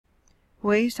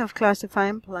Ways of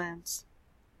classifying plants.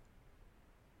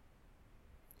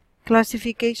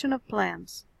 Classification of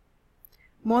plants.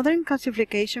 Modern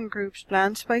classification groups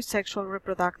plants by sexual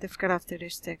reproductive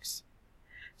characteristics.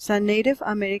 Some Native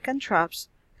American tribes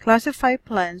classify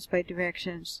plants by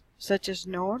directions, such as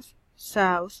north,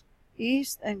 south,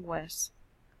 east, and west.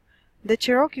 The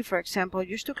Cherokee, for example,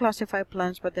 used to classify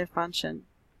plants by their function.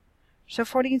 So,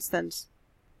 for instance,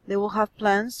 they will have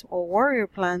plants or warrior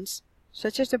plants,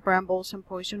 such as the brambles and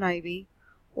poison ivy,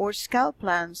 or scout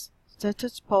plants, such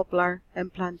as poplar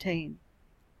and plantain.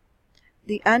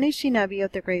 The Anishinaabe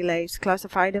of the Great Lakes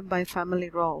classified them by family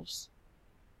roles.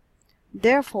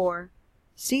 Therefore,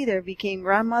 cedar became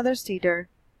grandmother cedar,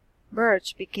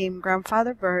 birch became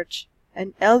grandfather birch,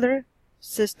 and elder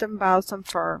system balsam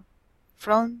fir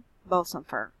from balsam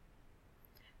fir.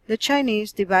 The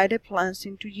Chinese divided plants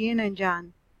into yin and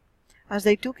yang, as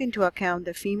they took into account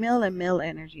the female and male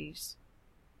energies.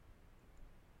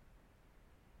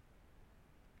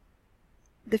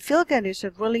 The field guide is a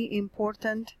really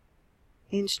important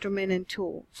instrument and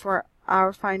tool for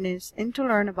our findings and to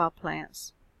learn about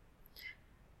plants.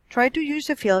 Try to use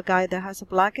a field guide that has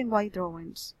black and white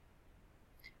drawings.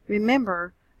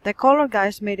 Remember that color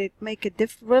guides make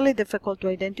it really difficult to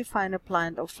identify a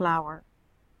plant or flower.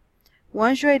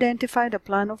 Once you identify the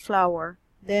plant or flower,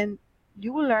 then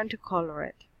you will learn to color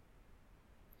it.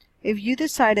 If you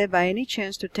decided by any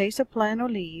chance to taste a plant or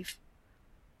leaf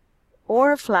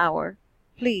or a flower,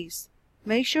 please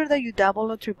make sure that you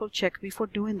double or triple check before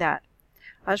doing that,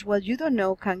 as what you don't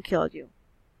know can kill you.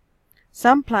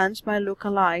 Some plants might look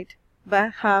alike,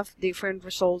 but have different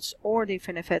results or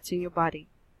different effects in your body.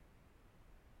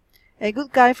 A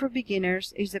good guide for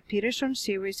beginners is the Peterson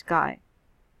Series Guide.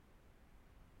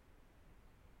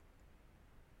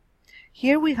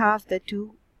 Here we have the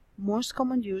two most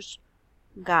common used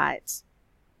guides.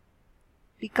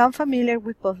 Become familiar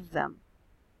with both of them.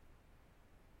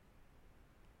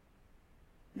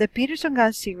 The Peterson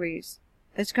Guide series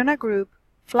is going to group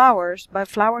flowers by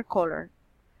flower color,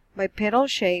 by petal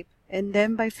shape, and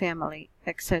then by family,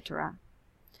 etc.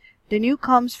 The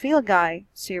Newcomb's Field Guide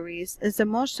series is the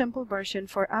most simple version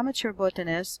for amateur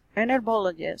botanists and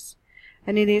herbologists,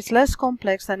 and it is less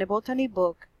complex than a botany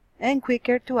book and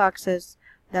quicker to access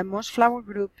than most flower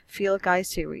group field guide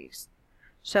series.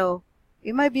 So,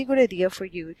 it might be a good idea for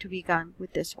you to begin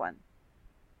with this one.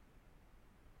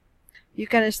 You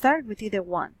can start with either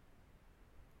one.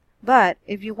 But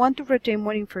if you want to retain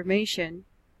more information,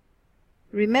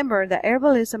 remember that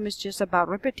herbalism is just about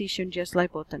repetition, just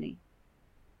like botany.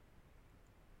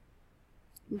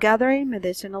 Gathering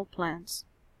medicinal plants.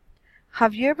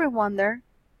 Have you ever wondered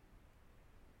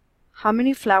how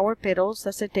many flower petals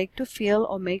does it take to fill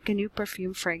or make a new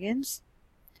perfume fragrance?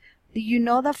 Do you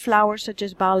know that flowers such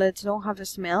as violets don't have a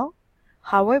smell?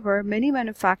 However, many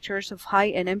manufacturers of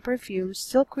high-end perfumes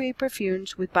still create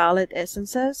perfumes with violet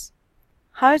essences.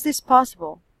 How is this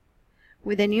possible?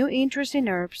 With the new interest in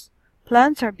herbs,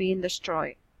 plants are being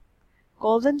destroyed.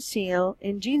 Golden seal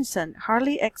and ginseng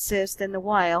hardly exist in the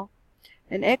wild,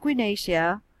 and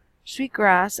echinacea,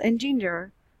 sweetgrass, and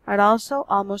ginger are also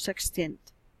almost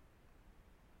extinct.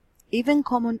 Even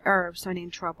common herbs are in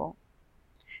trouble.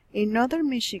 In northern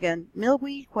Michigan,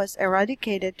 milkweed was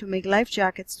eradicated to make life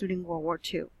jackets during World War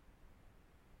II.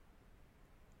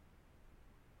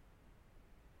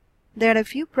 There are a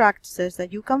few practices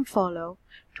that you can follow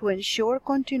to ensure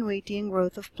continuity and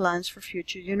growth of plants for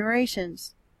future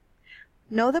generations.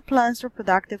 Know the plant's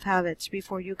reproductive habits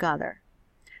before you gather.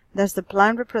 Does the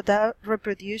plant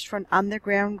reproduce from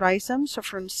underground rhizomes or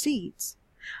from seeds?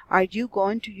 Are you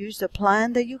going to use the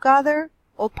plant that you gather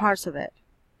or parts of it?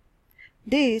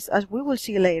 This, as we will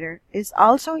see later, is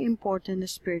also important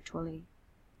spiritually.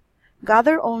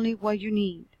 Gather only what you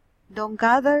need. Don't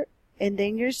gather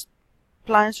endangered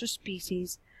plants or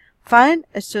species. Find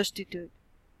a substitute.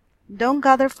 Don't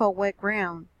gather for wet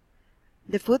ground.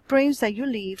 The footprints that you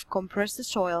leave compress the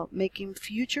soil, making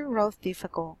future growth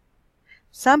difficult.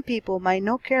 Some people might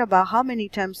not care about how many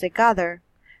times they gather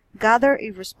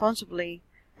irresponsibly,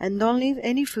 and don't leave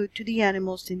any food to the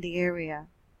animals in the area.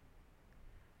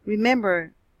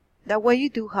 Remember that what you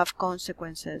do have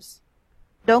consequences.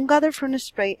 Don't gather from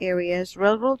spray areas,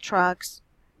 railroad tracks,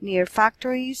 near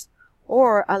factories,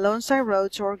 or alongside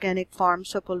roads or organic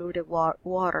farms or polluted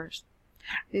waters.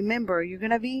 Remember, you're going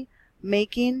to be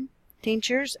making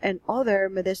tinctures and other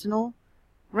medicinal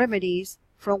remedies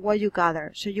from what you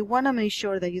gather, so you want to make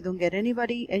sure that you don't get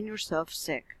anybody and yourself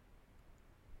sick.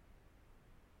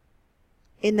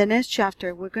 In the next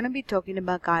chapter, we're going to be talking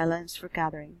about guidelines for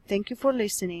gathering. Thank you for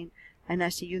listening, and I'll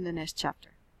see you in the next chapter.